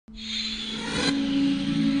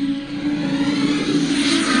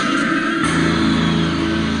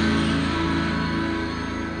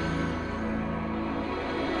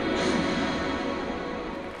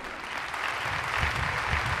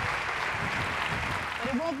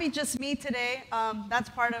it won't be just me today. That's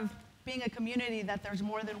part of being a community, that there's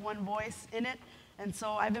more than one voice in it. And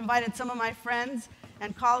so I've invited some of my friends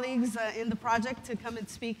and colleagues in the project to come and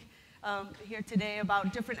speak here today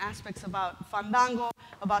about different aspects about Fandango,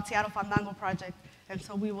 about Seattle Fandango Project. And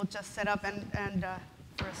so we will just set up and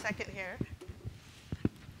for a second here.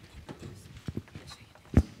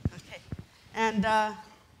 Okay. And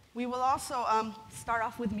we will also start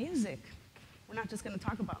off with music. We're not just going to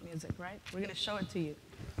talk about music, right? We're going to show it to you.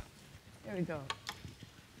 Here we go.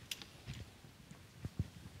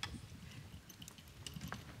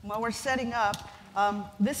 While we're setting up,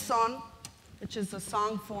 this song, which is a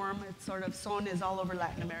song form, it's sort of, son is all over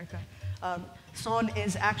Latin America. Son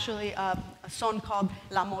is actually a song called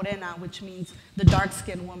La Morena, which means the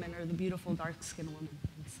dark-skinned woman, or the beautiful dark-skinned woman.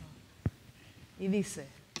 And so, y dice,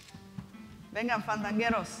 vengan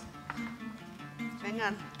fandangueros,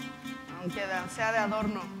 vengan, aunque sea de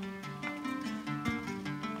adorno.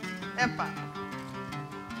 Epa.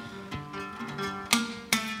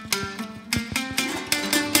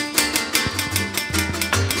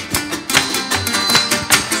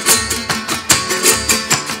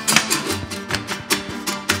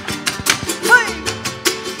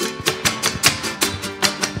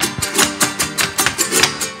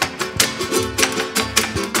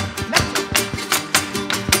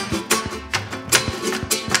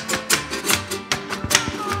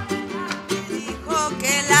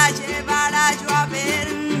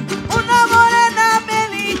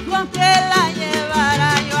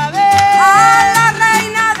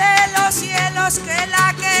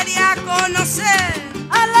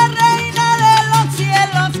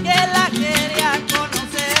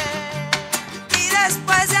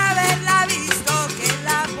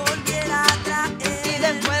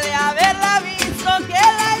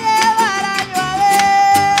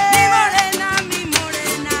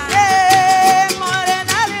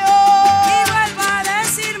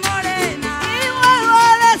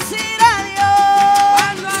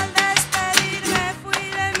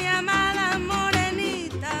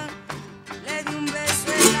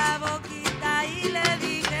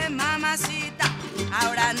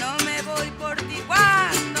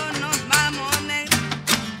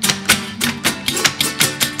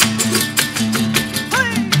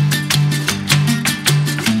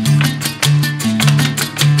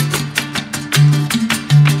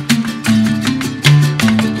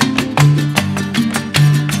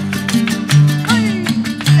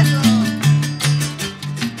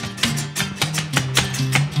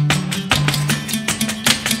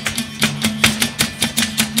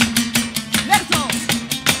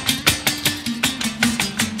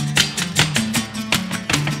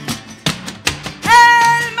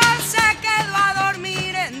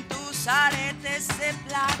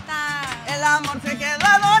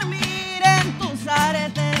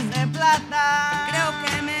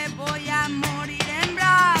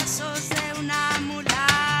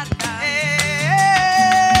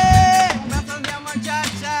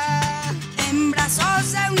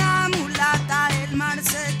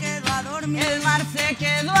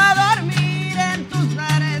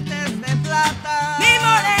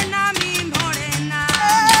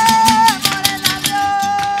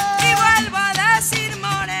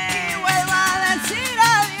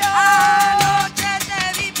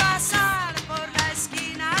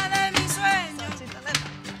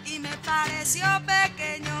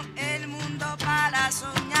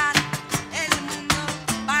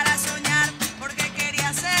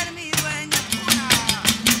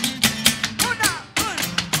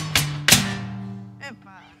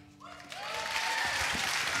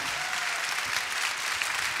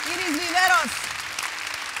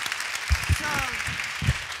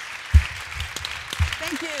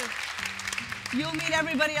 You'll meet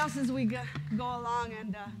everybody else as we go along.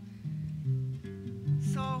 And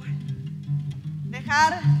so,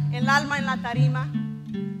 dejar el alma en la tarima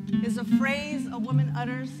is a phrase a woman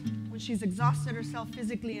utters when she's exhausted herself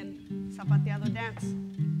physically in zapateado dance.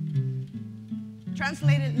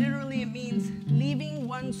 Translated literally, it means leaving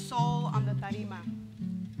one's soul on the tarima.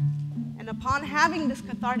 And upon having this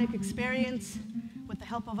cathartic experience with the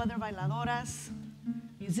help of other bailadoras,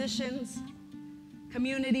 musicians,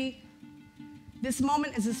 community, this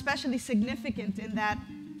moment is especially significant in that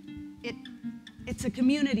it's a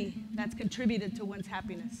community that's contributed to one's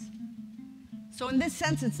happiness. So in this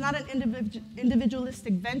sense, it's not an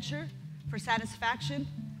individualistic venture for satisfaction,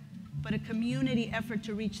 but a community effort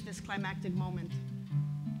to reach this climactic moment.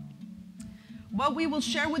 What we will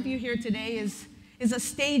share with you here today is a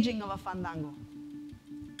staging of a fandango.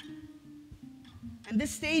 And this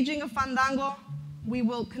staging of fandango, we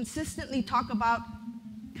will consistently talk about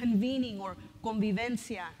convening or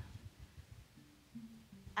convivencia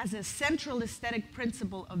as a central aesthetic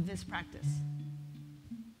principle of this practice.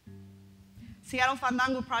 Seattle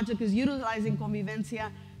Fandango Project is utilizing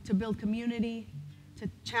convivencia to build community, to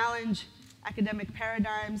challenge academic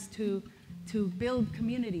paradigms, to build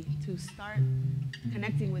community, to start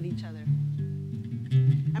connecting with each other.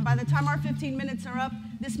 And by the time our 15 minutes are up,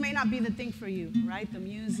 this may not be the thing for you, right? The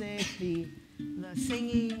music, the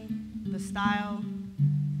singing, the style.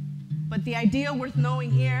 But the idea worth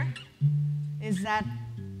knowing here is that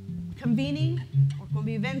convening or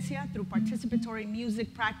convivencia through participatory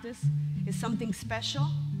music practice is something special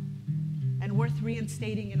and worth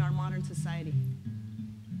reinstating in our modern society.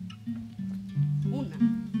 Una.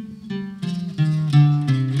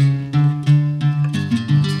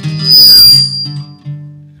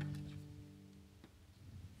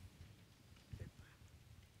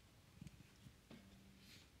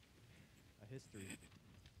 A history.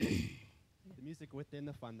 The music within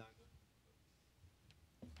the Fandango.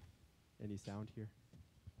 Any sound here?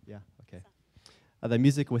 Yeah, okay. The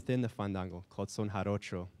music within the Fandango, called Son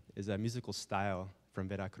Jarocho, is a musical style from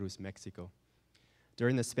Veracruz, Mexico.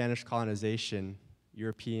 During the Spanish colonization,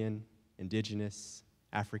 European, indigenous,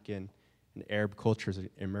 African, and Arab cultures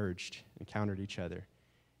emerged, encountered each other,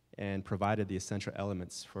 and provided the essential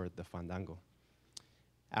elements for the Fandango.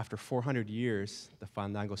 After 400 years, the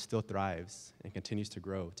Fandango still thrives and continues to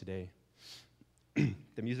grow today.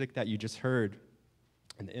 The music that you just heard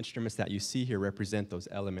and the instruments that you see here represent those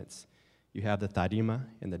elements. You have the tarima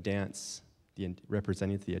and the dance,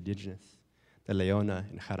 representing the indigenous, the leona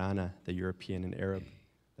and jarana, the European and Arab,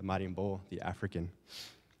 the marimbo, the African.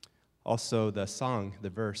 Also, the song, the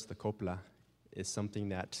verse, the copla, is something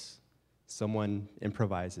that someone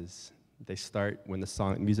improvises. They start when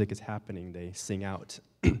the music is happening, they sing out,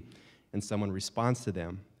 and someone responds to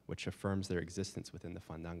them, which affirms their existence within the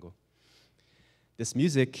Fandango. This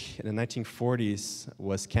music in the 1940s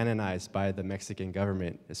was canonized by the Mexican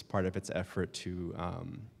government as part of its effort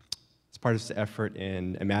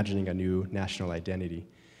in imagining a new national identity.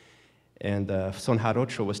 And the Son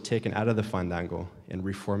Jarocho was taken out of the Fandango and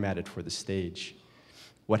reformatted for the stage.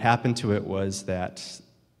 What happened to it was that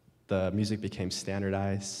the music became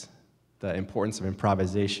standardized, the importance of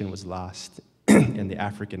improvisation was lost, and the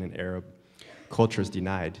African and Arab cultures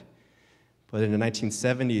denied. But in the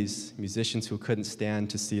 1970s, musicians who couldn't stand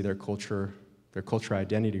to see their cultural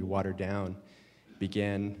identity watered down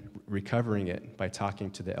began recovering it by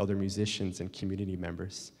talking to the elder musicians and community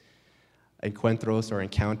members. Encuentros or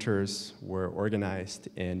encounters were organized,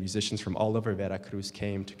 and musicians from all over Veracruz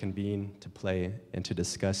came to convene, to play, and to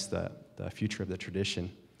discuss the future of the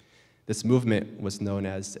tradition. This movement was known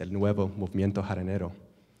as El Nuevo Movimiento Jaranero.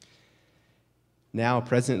 Now,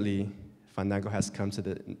 presently, Fandango has come to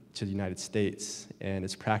the United States, and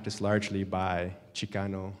it's practiced largely by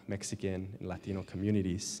Chicano, Mexican, and Latino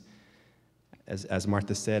communities. As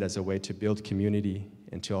Martha said, as a way to build community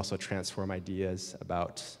and to also transform ideas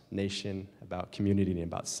about nation, about community, and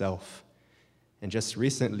about self. And just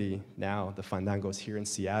recently, now, the Fandango is here in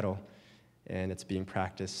Seattle, and it's being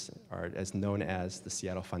practiced, or as known as the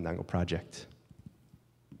Seattle Fandango Project.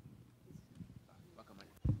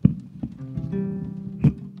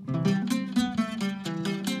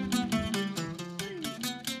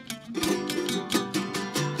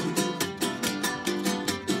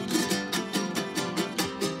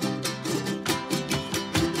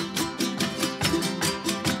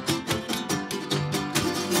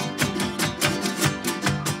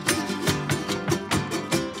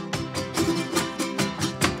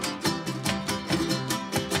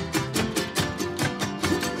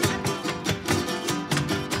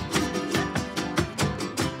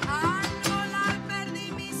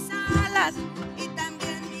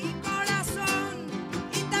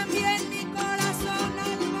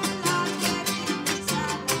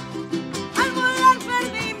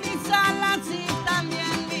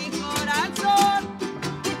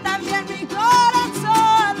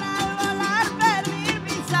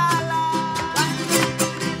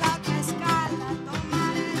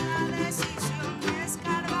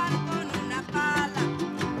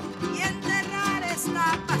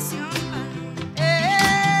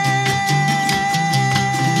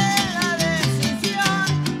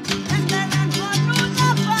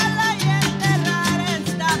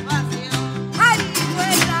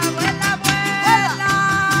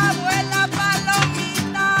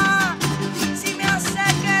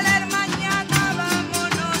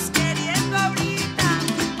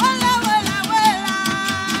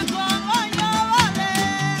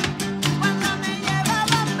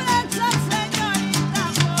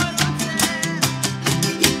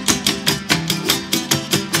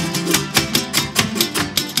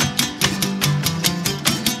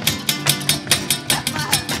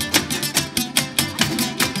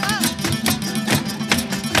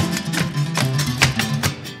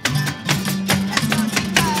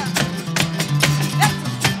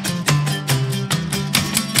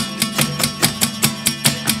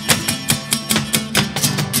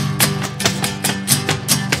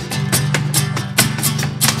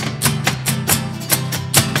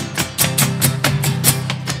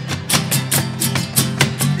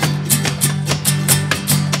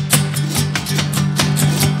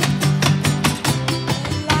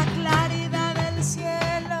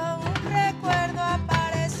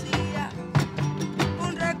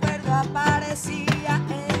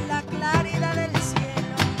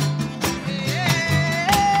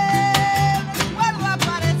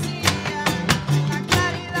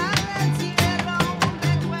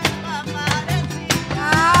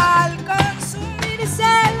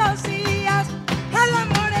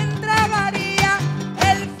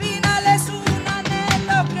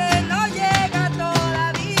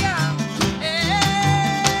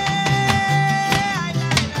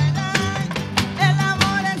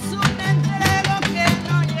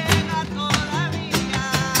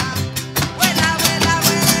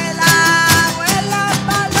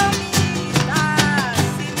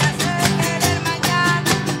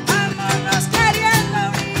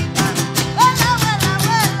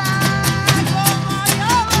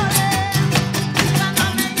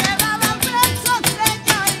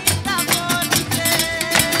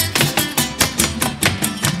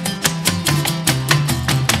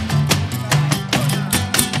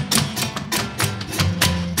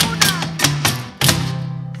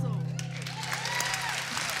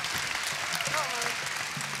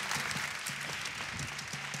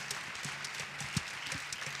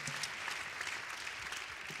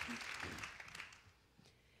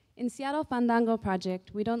 In Seattle Fandango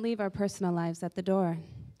Project, we don't leave our personal lives at the door.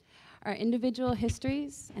 Our individual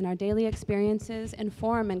histories and our daily experiences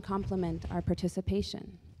inform and complement our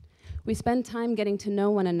participation. We spend time getting to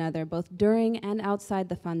know one another, both during and outside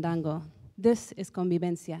the Fandango. This is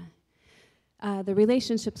convivencia. The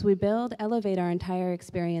relationships we build elevate our entire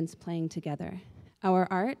experience playing together. Our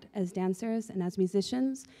art as dancers and as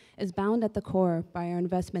musicians is bound at the core by our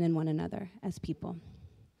investment in one another as people.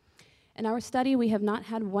 In our study, we have not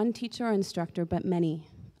had one teacher or instructor, but many,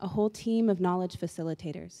 a whole team of knowledge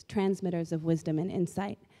facilitators, transmitters of wisdom and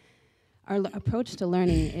insight. Our approach to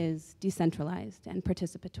learning is decentralized and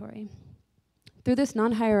participatory. Through this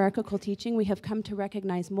non-hierarchical teaching, we have come to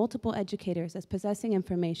recognize multiple educators as possessing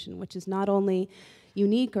information which is not only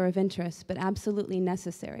unique or of interest, but absolutely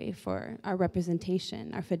necessary for our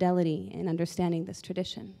representation, our fidelity in understanding this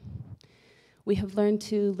tradition. We have learned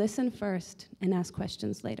to listen first and ask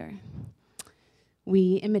questions later.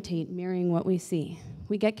 We imitate, mirroring what we see.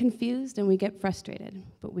 We get confused and we get frustrated,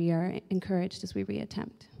 but we are encouraged as we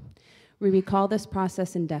reattempt. We recall this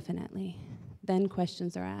process indefinitely. Then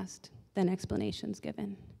questions are asked, then explanations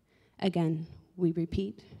given. Again, we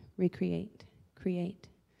repeat, recreate, create.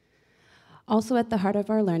 Also at the heart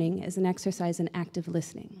of our learning is an exercise in active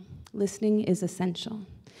listening. Listening is essential.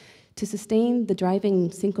 To sustain the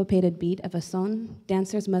driving syncopated beat of a son,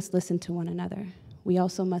 dancers must listen to one another. We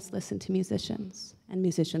also must listen to musicians, and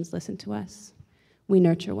musicians listen to us. We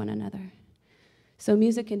nurture one another. So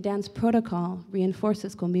music and dance protocol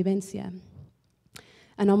reinforces convivencia.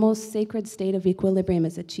 An almost sacred state of equilibrium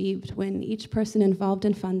is achieved when each person involved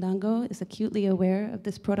in Fandango is acutely aware of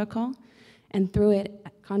this protocol and through it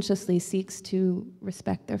consciously seeks to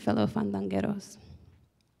respect their fellow Fandangueros.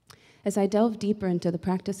 As I delve deeper into the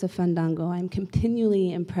practice of Fandango, I'm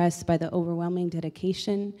continually impressed by the overwhelming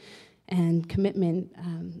dedication and commitment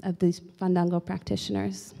of these Fandango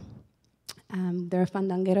practitioners. There are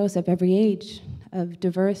Fandangueros of every age, of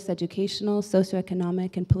diverse educational,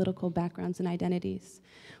 socioeconomic, and political backgrounds and identities.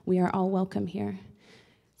 We are all welcome here.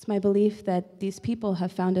 It's my belief that these people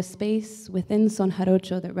have found a space within Son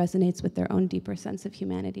Jarocho that resonates with their own deeper sense of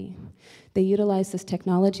humanity. They utilize this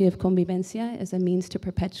technology of convivencia as a means to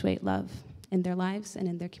perpetuate love in their lives and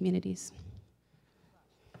in their communities.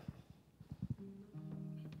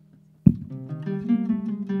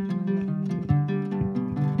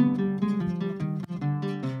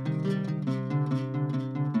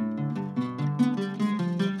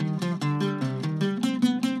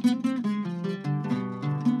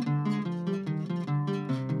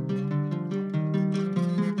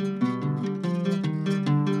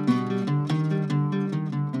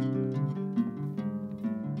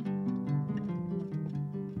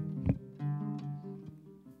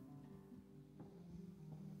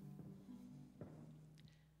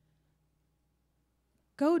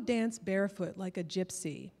 Go dance barefoot like a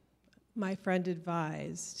gypsy, my friend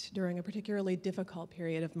advised during a particularly difficult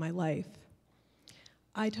period of my life.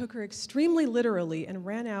 I took her extremely literally and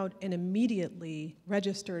ran out and immediately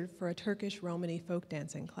registered for a Turkish Romani folk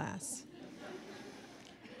dancing class.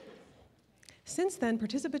 Since then,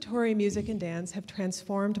 participatory music and dance have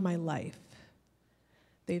transformed my life.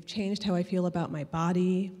 They've changed how I feel about my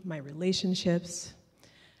body, my relationships,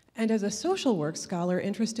 and as a social work scholar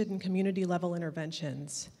interested in community-level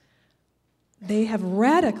interventions, they have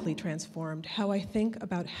radically transformed how I think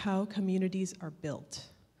about how communities are built.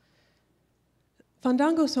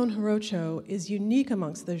 Fandango Son Jarocho is unique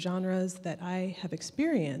amongst the genres that I have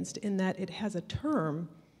experienced in that it has a term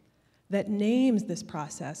that names this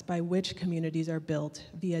process by which communities are built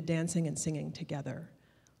via dancing and singing together,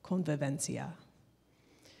 convivencia.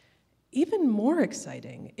 Even more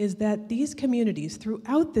exciting is that these communities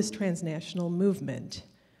throughout this transnational movement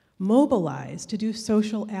mobilize to do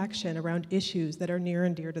social action around issues that are near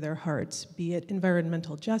and dear to their hearts, be it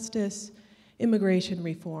environmental justice, immigration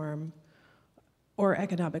reform, or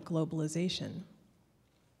economic globalization.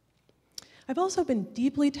 I've also been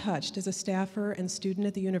deeply touched as a staffer and student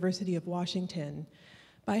at the University of Washington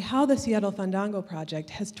by how the Seattle Fandango Project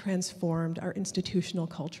has transformed our institutional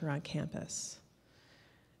culture on campus.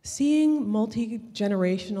 Seeing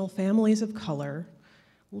multi-generational families of color,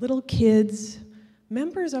 little kids,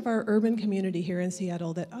 members of our urban community here in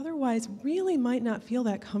Seattle that otherwise really might not feel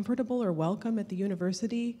that comfortable or welcome at the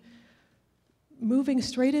university, moving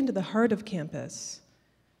straight into the heart of campus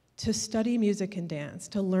to study music and dance,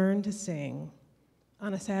 to learn to sing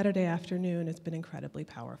on a Saturday afternoon has been incredibly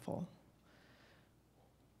powerful.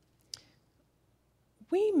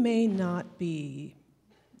 We may not be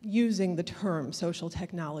using the term social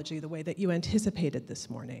technology the way that you anticipated this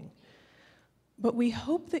morning, but we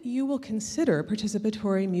hope that you will consider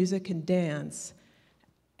participatory music and dance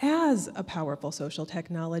as a powerful social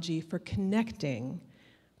technology for connecting,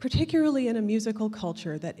 particularly in a musical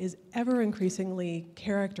culture that is ever increasingly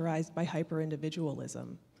characterized by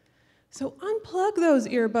hyper-individualism. So unplug those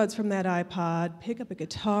earbuds from that iPod, pick up a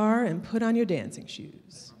guitar, and put on your dancing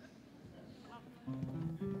shoes.